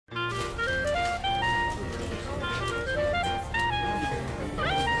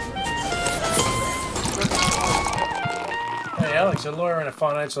Alex, a lawyer and a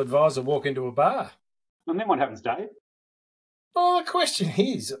financial advisor, walk into a bar. And then what happens, Dave? Well, the question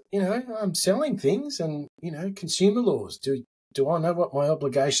is, I'm selling things and, consumer laws. Do I know what my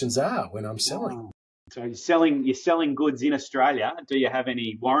obligations are when I'm selling? Oh. So you're selling goods in Australia. Do you have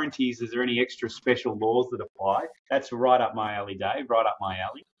any warranties? Is there any extra special laws that apply? That's right up my alley, Dave. Right up my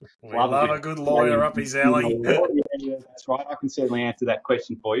alley. We love a good lawyer up his alley. Yeah, that's right. I can certainly answer that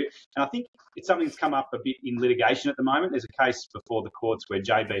question for you. And I think it's something that's come up a bit in litigation at the moment. There's a case before the courts where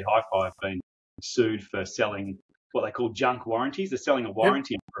JB Hi-Fi have been sued for selling what they call junk warranties. They're selling a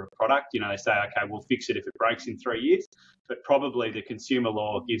warranty for a product. They say, okay, we'll fix it if it breaks in 3 years. But probably the consumer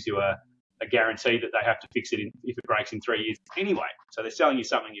law gives you a guarantee that they have to fix it if it breaks in 3 years anyway. So they're selling you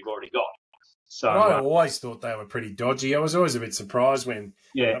something you've already got. So I always thought they were pretty dodgy. I was always a bit surprised when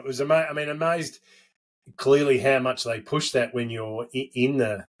it was amazed clearly how much they push that when you're in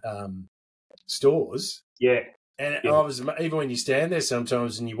the stores. Yeah. And I was, even when you stand there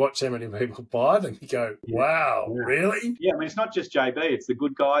sometimes and you watch how many people buy them, you go, wow, really? Yeah, I mean, it's not just JB, it's the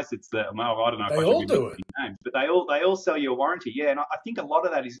good guys, it's the, I don't know if they all do it. Names, but they all sell you a warranty. Yeah, and I think a lot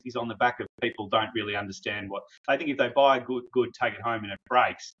of that is on the back of people don't really understand what, I think if they buy a good, take it home and it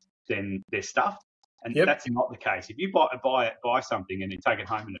breaks, then they're stuffed. And that's not the case. If you buy something and then take it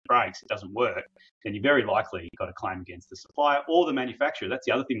home and it breaks, it doesn't work, then you're very likely got a claim against the supplier or the manufacturer. That's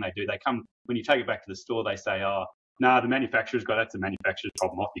the other thing they do. They come, when you take it back to the store, they say, oh, no, the manufacturer's got, that's the manufacturer's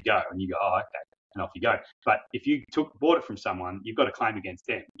problem, off you go. And you go, oh, okay, and off you go. But if you bought it from someone, you've got a claim against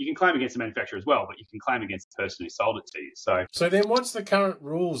them. You can claim against the manufacturer as well, but you can claim against the person who sold it to you. So then what's the current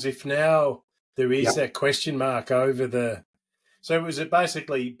rules if now there is that question mark over the... So was it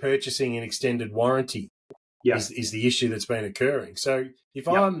basically purchasing an extended warranty is the issue that's been occurring? So if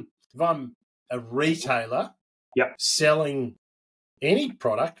I'm a retailer selling any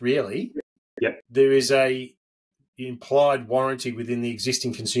product, really, there is a implied warranty within the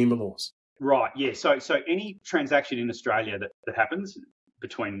existing consumer laws. Right, yeah. So any transaction in Australia that happens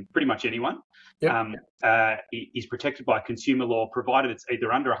between pretty much anyone is protected by consumer law, provided it's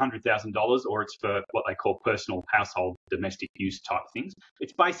either under $100,000 or it's for what they call personal, household, domestic use type things.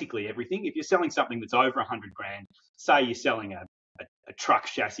 It's basically everything. If you're selling something that's over $100,000, say you're selling a truck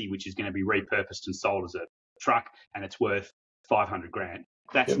chassis which is going to be repurposed and sold as a truck and it's worth $500,000.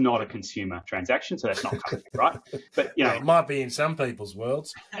 That's not a consumer transaction, so that's not covered, right? But it might be in some people's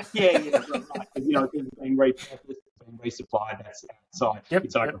worlds. Right. It's being repurposed, being resupplied. That's outside.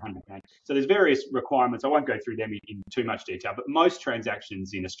 It's over $100,000. So there's various requirements. I won't go through them in too much detail, but most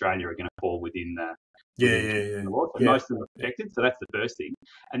transactions in Australia are going to fall within the law. So most of them are protected. So that's the first thing.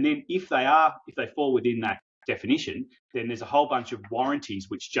 And then if they fall within that definition, then there's a whole bunch of warranties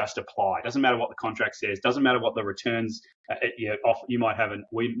which just apply. It doesn't matter what the contract says, doesn't matter what the returns, you might have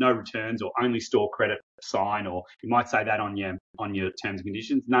no returns or only store credit sign, or you might say that on your terms and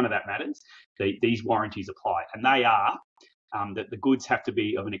conditions. None of that matters. These warranties apply, and they are that the goods have to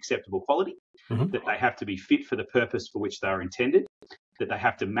be of an acceptable quality, that they have to be fit for the purpose for which they are intended, that they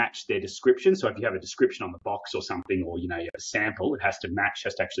have to match their description. So if you have a description on the box or something, or you have a sample, it has to match,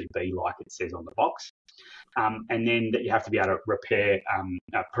 has to actually be like it says on the box. And then that you have to be able to repair,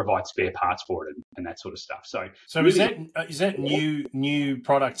 provide spare parts for it and that sort of stuff. So really, is that new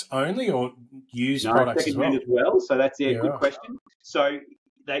products only or used products as well? So that's a good question. So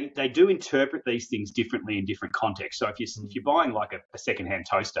they do interpret these things differently in different contexts. So if you're buying like a secondhand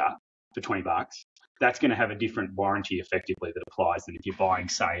toaster for $20, that's going to have a different warranty effectively that applies than if you're buying,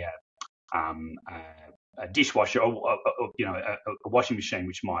 say, a dishwasher or a washing machine,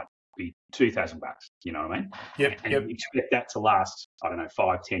 which might be $2,000. You know what I mean? And you expect that to last,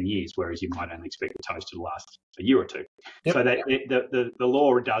 5-10 years, whereas you might only expect the toaster to last a year or two. So that the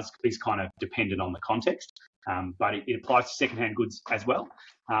law is kind of dependent on the context, but it applies to secondhand goods as well.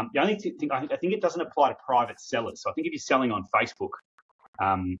 The only thing I think it doesn't apply to private sellers. So I think if you're selling on Facebook,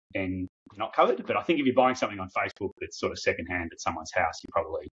 then you're not covered. But I think if you're buying something on Facebook that's sort of secondhand at someone's house, you're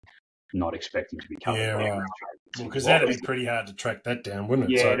probably not expecting to be covered. Yeah, right. Because that'd be pretty hard to track that down, wouldn't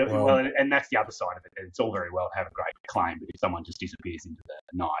it? Yeah, and that's the other side of it. It's all very well to have a great claim, but if someone just disappears into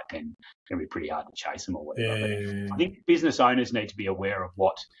the night, then it's going to be pretty hard to chase them or whatever. I think business owners need to be aware of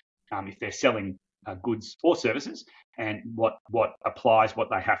what, if they're selling goods or services, and what applies, what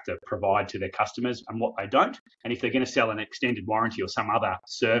they have to provide to their customers and what they don't. And if they're going to sell an extended warranty or some other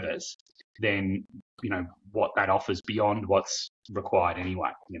service, then what that offers beyond what's required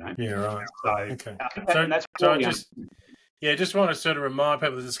anyway. Yeah, right. So okay. That's I just want to sort of remind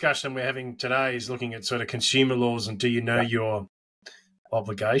people the discussion we're having today is looking at sort of consumer laws and do you know your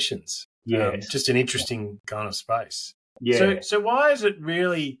obligations? Just an interesting kind of space. Yeah. So why is it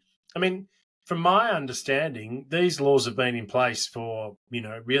really? I mean, from my understanding, these laws have been in place for,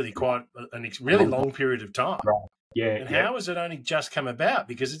 really quite a really long period of time. Right. Yeah. And how has it only just come about?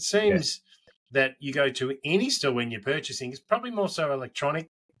 Because it seems that you go to any store when you're purchasing, it's probably more so electronic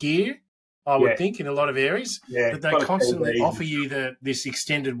gear, I would think, in a lot of areas, that they constantly offer you this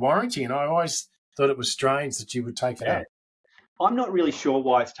extended warranty. And I always thought it was strange that you would take it up. I'm not really sure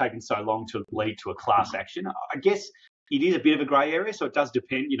why it's taken so long to lead to a class action. I guess it is a bit of a grey area, so it does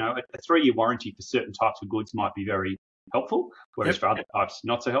depend. A 3-year warranty for certain types of goods might be very helpful, whereas for other types,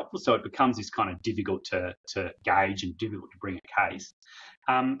 not so helpful. So it becomes this kind of difficult to gauge and difficult to bring a case.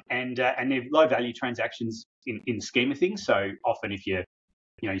 And they're low value transactions in the scheme of things. So often if you're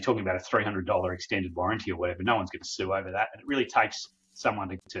talking about a $300 extended warranty or whatever, no one's going to sue over that. And it really takes someone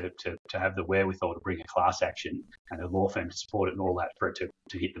to have the wherewithal to bring a class action and a law firm to support it and all that for it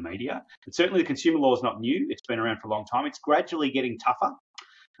to hit the media. But certainly the consumer law is not new. It's been around for a long time. It's gradually getting tougher.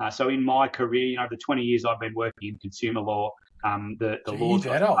 So in my career, the 20 years I've been working in consumer law, the laws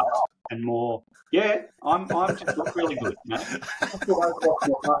got tougher and more. Yeah, I'm just look really good.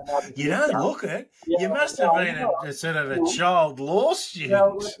 You don't look it. You must have been a sort of a child law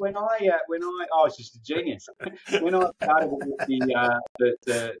student. When I was just a genius. When I started with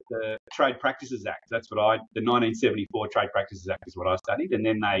the Trade Practices Act, the 1974 Trade Practices Act is what I studied, and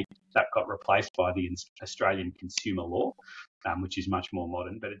then that got replaced by the Australian Consumer Law, which is much more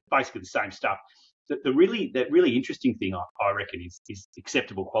modern, but it's basically the same stuff. The really interesting thing, I reckon, is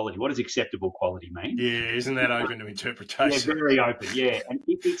acceptable quality. What does acceptable quality mean? Yeah, isn't that open to interpretation? Yeah, very open, yeah. And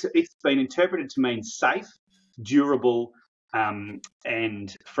it's been interpreted to mean safe, durable,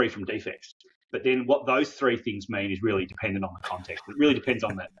 and free from defects. But then what those three things mean is really dependent on the context. It really depends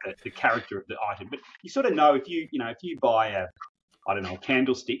on the character of the item. But you sort of know if you buy a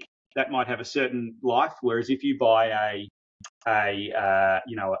candlestick, that might have a certain life, whereas if you buy a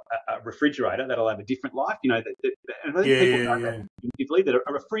refrigerator, that'll have a different life. And I think people know that intuitively, that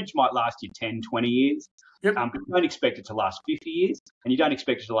a fridge might last you 10, 20 years, but you don't expect it to last 50 years, and you don't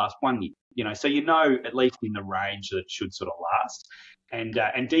expect it to last 1 year. So at least in the range that it should sort of last.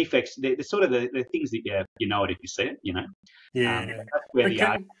 And defects, they're sort of the things that you know it if you see it. That's where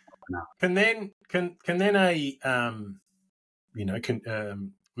can then a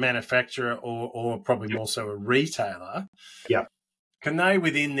manufacturer or probably more so a retailer, can they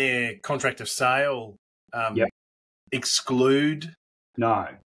within their contract of sale exclude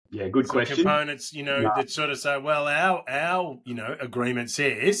good question, components that sort of say, well, our agreement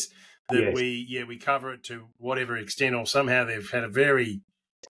says that we cover it to whatever extent, or somehow they've had a very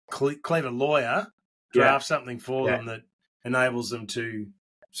clever lawyer draft something for them that enables them to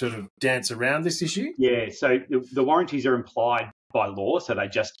sort of dance around this issue? So the warranties are implied by law, so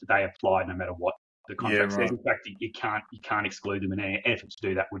they apply no matter what the contract says. In fact, you can't exclude them, and any effort to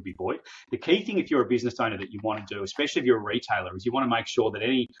do that would be void. The key thing, if you're a business owner, that you want to do, especially if you're a retailer, is you want to make sure that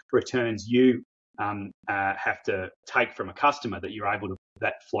any returns you have to take from a customer, that you're able to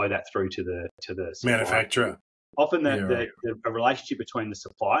flow that through to the manufacturer. Often the relationship between the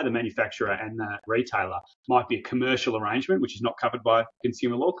supplier, the manufacturer, and the retailer might be a commercial arrangement, which is not covered by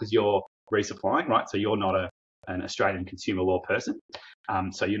consumer law because you're resupplying, right? So you're not an Australian consumer law person.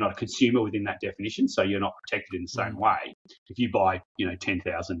 So you're not a consumer within that definition. So you're not protected in the same way. If you buy,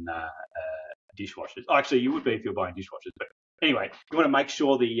 10,000 dishwashers, actually you would be if you're buying dishwashers. But anyway, you want to make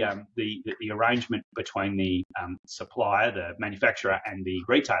sure the arrangement between the supplier, the manufacturer, and the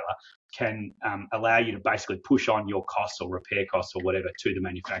retailer can allow you to basically push on your costs or repair costs or whatever to the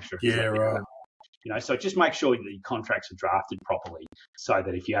manufacturer. Yeah, right. So just make sure that your contracts are drafted properly, so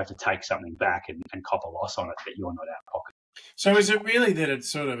that if you have to take something back and cop a loss on it, that you're not out of pocket. So is it really that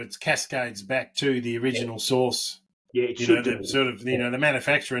it cascades back to the original source? Yeah, it should do. The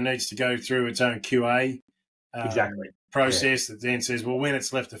manufacturer needs to go through its own QA process that then says, well, when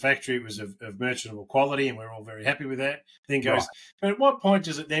it's left the factory, it was of merchantable quality, and we're all very happy with that. Then goes, but at what point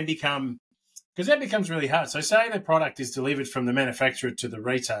does it then become? Because that becomes really hard. So say the product is delivered from the manufacturer to the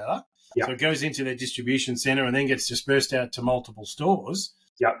retailer. So it goes into their distribution centre and then gets dispersed out to multiple stores.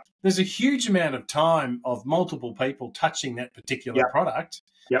 There's a huge amount of time of multiple people touching that particular product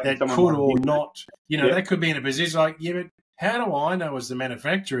that could or not, that could be in a position like, but how do I know as the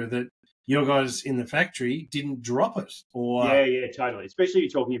manufacturer that your guys in the factory didn't drop it? Or totally. Especially you're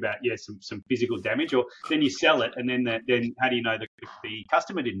talking about some physical damage, or then you sell it, and then how do you know that the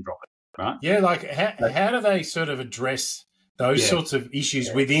customer didn't drop it, right? Yeah, like how do they sort of address those sorts of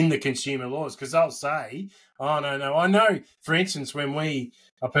issues within the consumer laws? Because they'll say, oh, no. I know, for instance, when I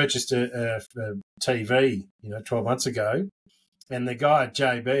purchased a TV, 12 months ago, and the guy at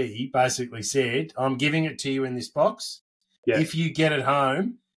JB basically said, I'm giving it to you in this box. If you get it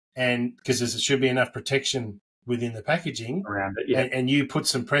home and because there should be enough protection within the packaging around it, yeah. And you put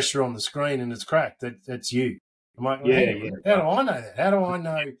some pressure on the screen and it's cracked. That's you. I'm like, well, yeah. How do I know that? How do I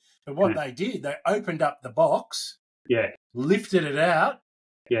know? But what they did, they opened up the box, lifted it out,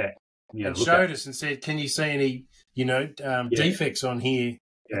 and showed us and said, "Can you see any, defects on here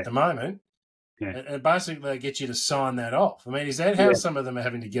at the moment?" Yeah. And basically, they get you to sign that off. I mean, is that how some of them are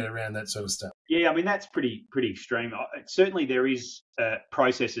having to get around that sort of stuff? Yeah, I mean, that's pretty extreme. Certainly, there is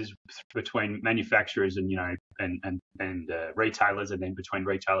processes between manufacturers and retailers, and then between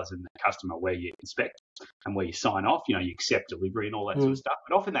retailers and the customer where you inspect and where you sign off. You accept delivery and all that sort of stuff.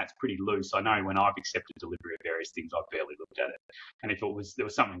 But often that's pretty loose. I know when I've accepted delivery of various things, I've barely looked at it, and if there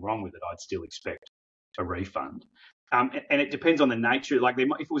was something wrong with it, I'd still expect a refund. And it depends on the nature. Like, if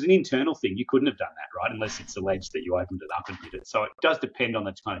it was an internal thing, you couldn't have done that, right? Unless it's alleged that you opened it up and did it. So it does depend on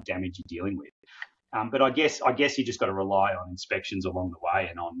the kind of damage you're dealing with. But I guess you just got to rely on inspections along the way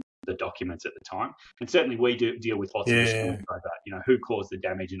and on the documents at the time. And certainly we do deal with lots of disputes over, who caused the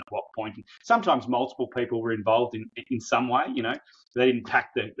damage and at what point. And sometimes multiple people were involved in some way. They didn't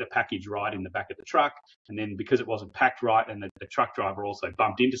pack the package right in the back of the truck, and then because it wasn't packed right, and the truck driver also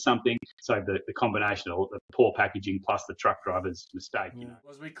bumped into something, so the combination of the poor packaging plus the truck driver's mistake.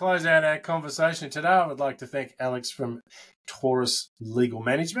 As we close out our conversation today, I would like to thank Alex from Taurus Legal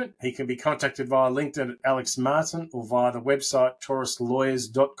Management. He can be contacted via LinkedIn at Alex Martin or via the website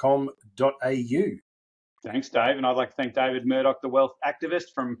tauruslawyers.com.au. Thanks, Dave. And I'd like to thank David Murdoch, the wealth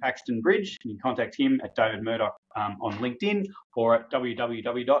activist from Paxton Bridge. You can contact him at David Murdoch on LinkedIn or at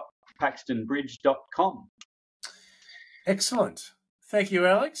www.paxtonbridge.com. Excellent. Thank you,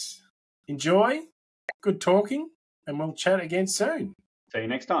 Alex. Enjoy. Good talking, and we'll chat again soon. See you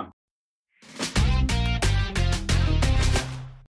next time.